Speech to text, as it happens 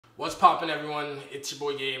What's poppin', everyone? It's your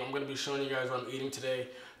boy Gabe. I'm gonna be showing you guys what I'm eating today.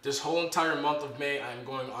 This whole entire month of May, I'm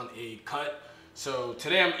going on a cut. So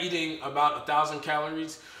today I'm eating about 1,000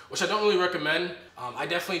 calories, which I don't really recommend. I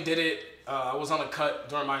definitely did it. I was on a cut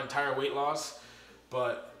during my entire weight loss,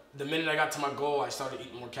 but the minute I got to my goal, I started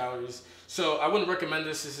eating more calories. So I wouldn't recommend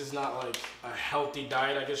this. This is not like a healthy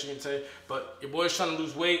diet, I guess you can say. But your boy's trying to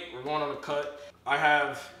lose weight. We're going on a cut. I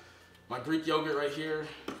have my Greek yogurt right here.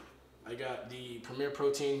 I got the Premier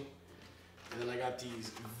Protein, and then I got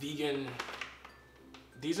these vegan.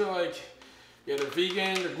 These are like, yeah, they're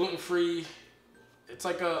vegan, they're gluten-free. It's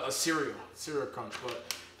like a cereal crunch,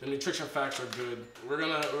 but the nutrition facts are good. We're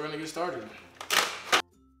gonna get started.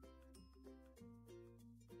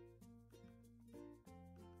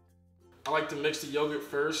 I like to mix the yogurt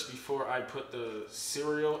first before I put the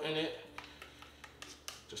cereal in it,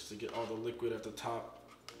 just to get all the liquid at the top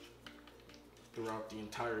throughout the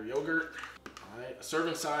entire yogurt. All right, a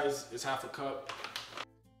serving size is half a cup.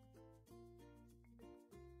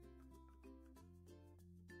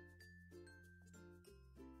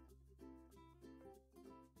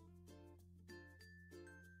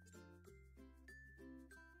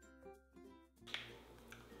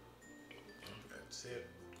 That's it.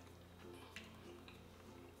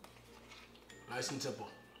 Nice and simple.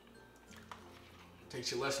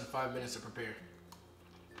 Takes you less than 5 minutes to prepare.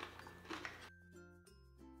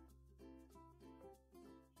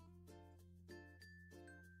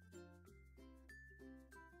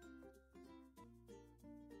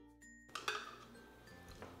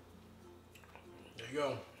 There you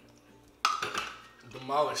go.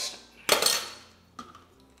 Demolished.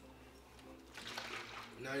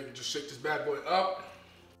 Now you can just shake this bad boy up.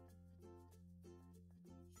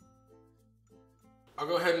 I'll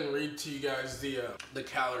go ahead and read to you guys the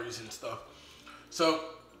calories and stuff. So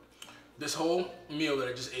this whole meal that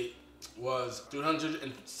I just ate was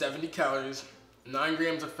 370 calories, 9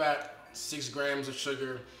 grams of fat, 6 grams of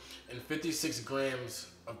sugar, and 56 grams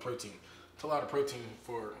of protein. It's a lot of protein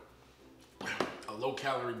for a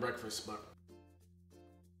low-calorie breakfast, but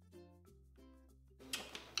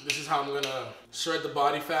this is how I'm gonna shred the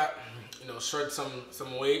body fat, shred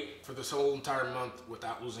some weight for this whole entire month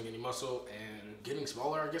without losing any muscle and getting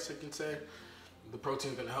smaller, I guess I can say. The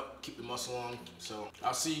protein's gonna help keep the muscle on. So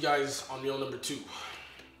I'll see you guys on meal number 2.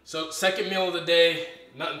 So second meal of the day,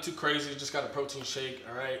 nothing too crazy, just got a protein shake,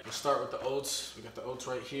 all right? We'll start with the oats. We got the oats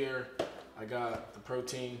right here. I got the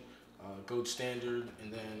protein, gold standard,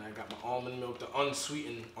 and then I got my almond milk, the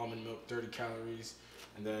unsweetened almond milk, 30 calories.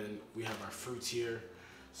 And then we have our fruits here.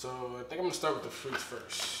 So I think I'm gonna start with the fruits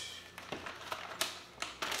first.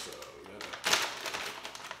 So we got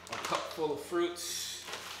a cup full of fruits.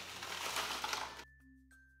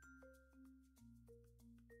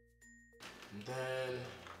 And then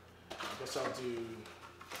I guess I'll do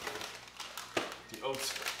the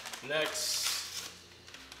oats next.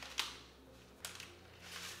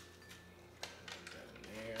 Put that in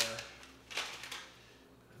there.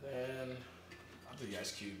 And then I'll do the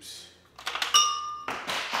ice cubes.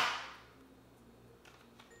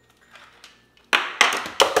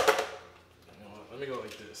 Let me go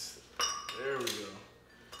like this. There we go.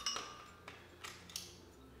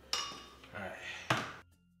 Alright.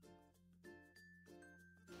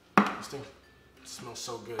 This thing smells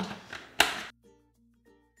so good.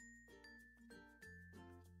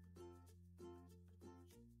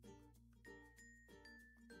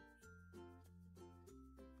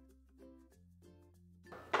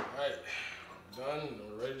 Alright. Done.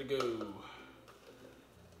 We're ready to go.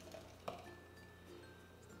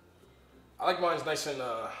 I like mine nice and,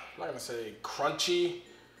 I'm not gonna say crunchy,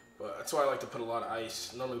 but that's why I like to put a lot of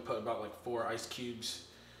ice. Normally put about like 4 ice cubes.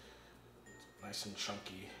 Nice and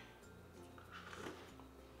chunky.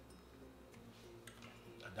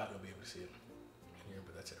 I doubt you'll be able to see it here,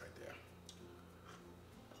 but that's it right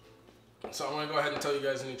there. So I'm gonna go ahead and tell you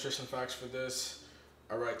guys the nutrition facts for this.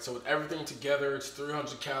 All right, so with everything together, it's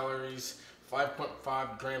 300 calories,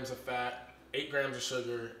 5.5 grams of fat, 8 grams of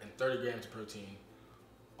sugar, and 30 grams of protein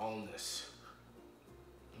on this.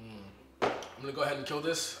 I'm gonna go ahead and kill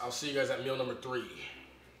this. I'll see you guys at meal number 3.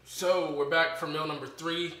 So we're back for meal number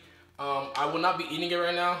 3. I will not be eating it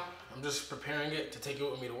right now. I'm just preparing it to take it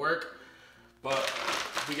with me to work. But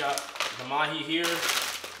we got the mahi here,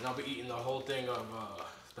 and I'll be eating the whole thing of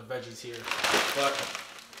the veggies here. But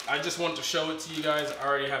I just wanted to show it to you guys. I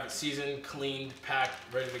already have it seasoned, cleaned, packed,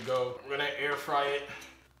 ready to go. We're gonna air fry it.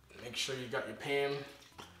 Make sure you got your pan.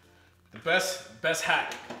 The best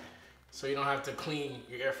hack, so you don't have to clean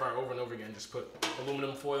your air fryer over and over again. Just put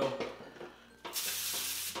aluminum foil. Make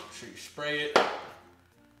sure you spray it. All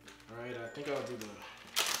right, I think I'll do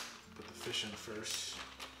put the fish in first.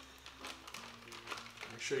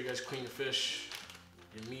 Make sure you guys clean your fish,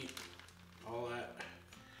 your meat, all that.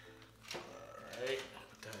 Alright,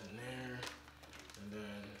 put that in there. And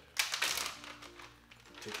then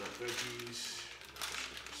take our veggies,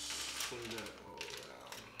 swing that all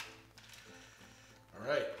around.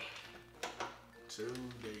 Alright, so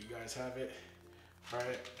there you guys have it.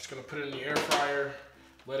 Alright, just gonna put it in the air fryer,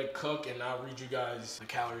 let it cook, and I'll read you guys the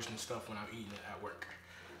calories and stuff when I'm eating it at work.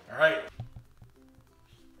 Alright.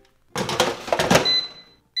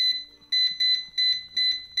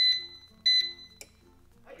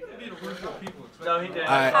 No, he did.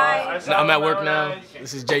 Alright, I'm at work now.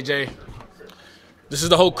 This is JJ. This is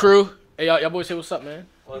the whole crew. Hey, y'all boys say what's up, man?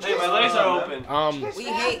 Hey, my legs are open.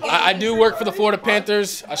 I do work for the Florida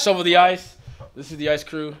Panthers. I shovel the ice. This is the ice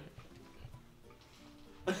crew.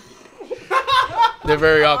 They're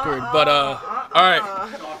very awkward, but alright.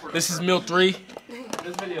 This is meal 3.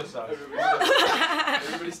 This video sucks.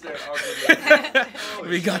 Everybody start awkwardly.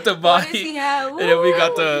 We got the body, and then we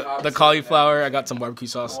got the cauliflower. I got some barbecue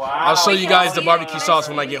sauce. Wow. I'll show you guys the barbecue sauce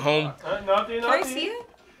when I get home. Nothing. Can I see it?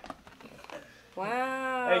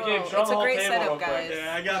 Wow. Hey, Gabe, show it's the a whole great table setup, real quick. guys.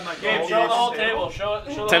 Yeah, I got my Gabe, show the whole table. Show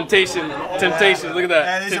it. Show Temptation, temptation. Look at that.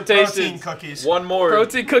 Yeah, these are Temptation. protein cookies. One more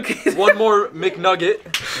Protein cookies. one more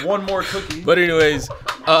McNugget, one more cookie, But anyways,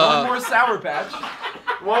 one more Sour Patch.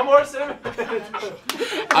 One more cinnamon.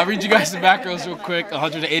 I'll read you guys the macros real quick.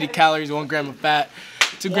 180 calories, 1 gram of fat,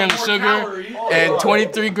 2 grams of sugar, and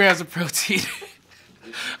 23 grams of protein.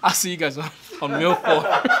 I'll see you guys on meal 4.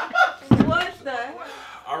 What the?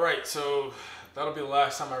 All right, so that'll be the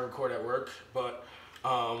last time I record at work, but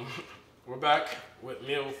we're back with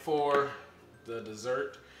meal 4, the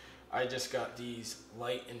dessert. I just got these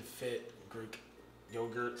light and fit Greek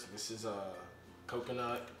yogurts. This is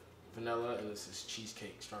coconut, vanilla, and this is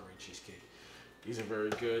cheesecake, strawberry cheesecake. These are very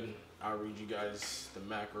good. I'll read you guys the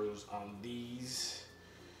macros on these.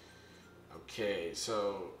 Okay,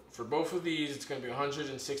 so for both of these, it's gonna be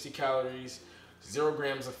 160 calories, 0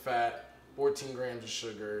 grams of fat, 14 grams of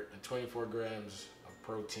sugar, and 24 grams of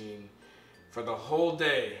protein. For the whole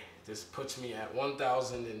day, this puts me at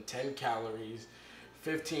 1,010 calories,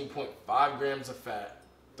 15.5 grams of fat,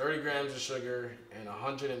 30 grams of sugar, and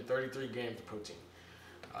 133 grams of protein.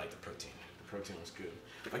 I like the protein. The protein was good.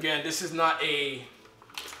 Again, this is not a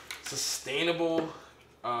sustainable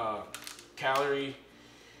calorie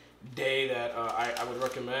day that I would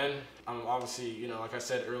recommend. I'm obviously, you know, like I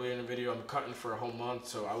said earlier in the video, I'm cutting for a whole month,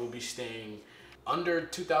 so I will be staying under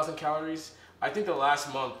 2,000 calories. I think the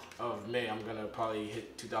last month of May, I'm gonna probably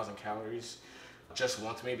hit 2,000 calories, just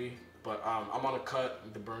once maybe. But I'm on a cut,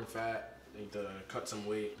 need to burn fat, need to cut some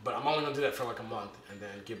weight. But I'm only gonna do that for like a month and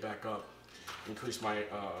then get back up, increase my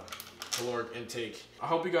caloric intake. I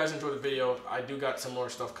hope you guys enjoyed the video. I do got some more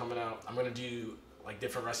stuff coming out. I'm gonna do like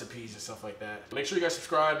different recipes and stuff like that. Make sure you guys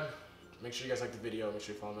subscribe. Make sure you guys like the video. Make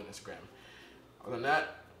sure you follow me on Instagram. Other than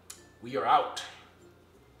that, we are out.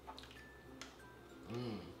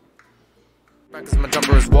 Cause my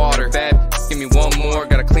jumper is water. Bad, give me one more.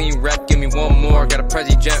 Got a clean rep, give me one more. Got a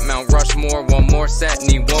Prezi Jet Mount Rushmore. One more set,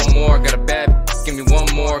 need one more. Got a